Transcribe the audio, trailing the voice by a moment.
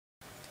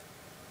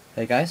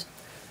Hey guys,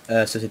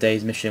 so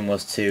today's mission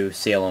was to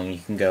see how long you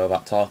can go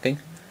without talking.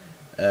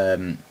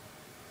 Um,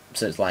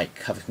 so it's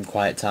like have some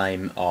quiet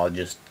time or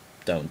just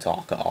don't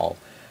talk at all.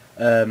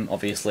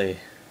 Obviously,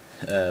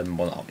 well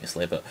not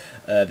obviously, but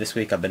this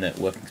week I've been at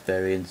work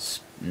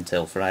experience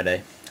until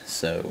Friday,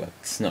 so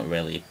it's not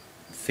really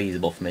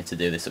feasible for me to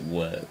do this at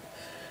work.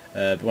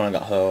 But when I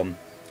got home,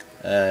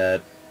 uh,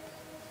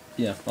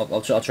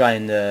 I'll try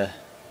and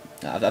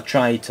I've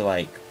tried to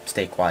like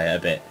stay quiet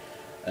a bit,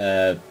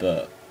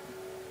 but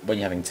when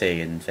you're having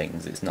tea and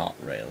things, it's not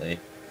really.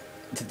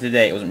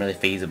 Today it wasn't really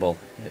feasible,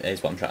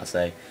 is what I'm trying to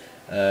say.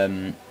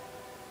 Um,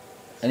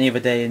 any other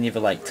day, any other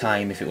like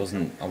time, if it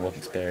wasn't on work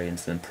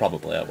experience, then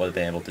probably I would have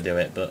been able to do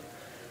it. But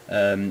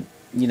um,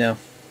 you know,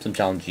 some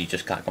challenges you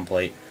just can't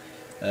complete.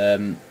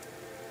 Um,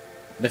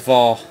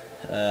 before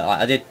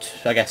I did,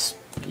 I guess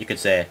you could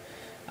say,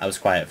 I was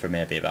quiet for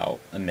maybe about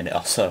a minute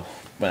or so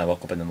when I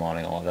woke up in the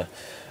morning or whatever,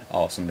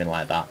 or something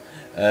like that.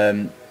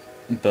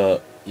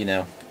 But you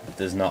know,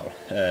 there's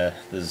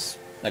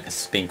like a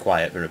being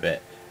quiet for a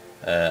bit,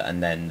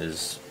 and then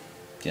there's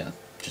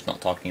just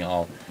not talking at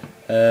all.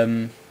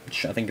 Just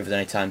trying to think if there's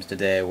any times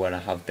today when I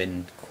have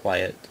been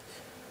quiet.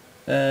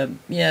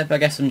 Yeah, but I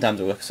guess sometimes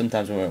at work.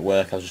 Sometimes when we're at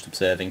work, I was just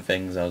observing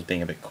things. I was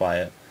being a bit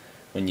quiet.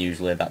 When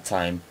usually at that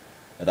time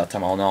on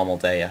a normal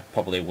day, I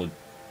probably would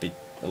be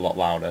a lot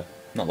louder.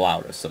 Not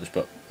louder as such,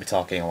 but be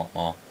talking a lot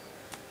more.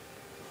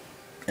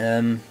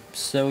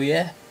 So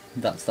yeah,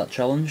 that's that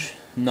challenge.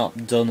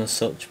 Not done as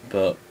such,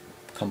 but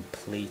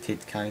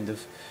completed kind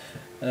of.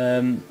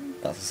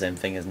 That's the same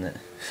thing, isn't it?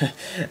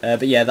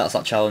 But yeah, that's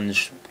that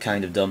challenge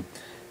kind of done.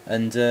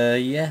 And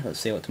yeah, let's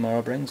see what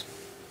tomorrow brings.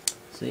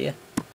 See ya.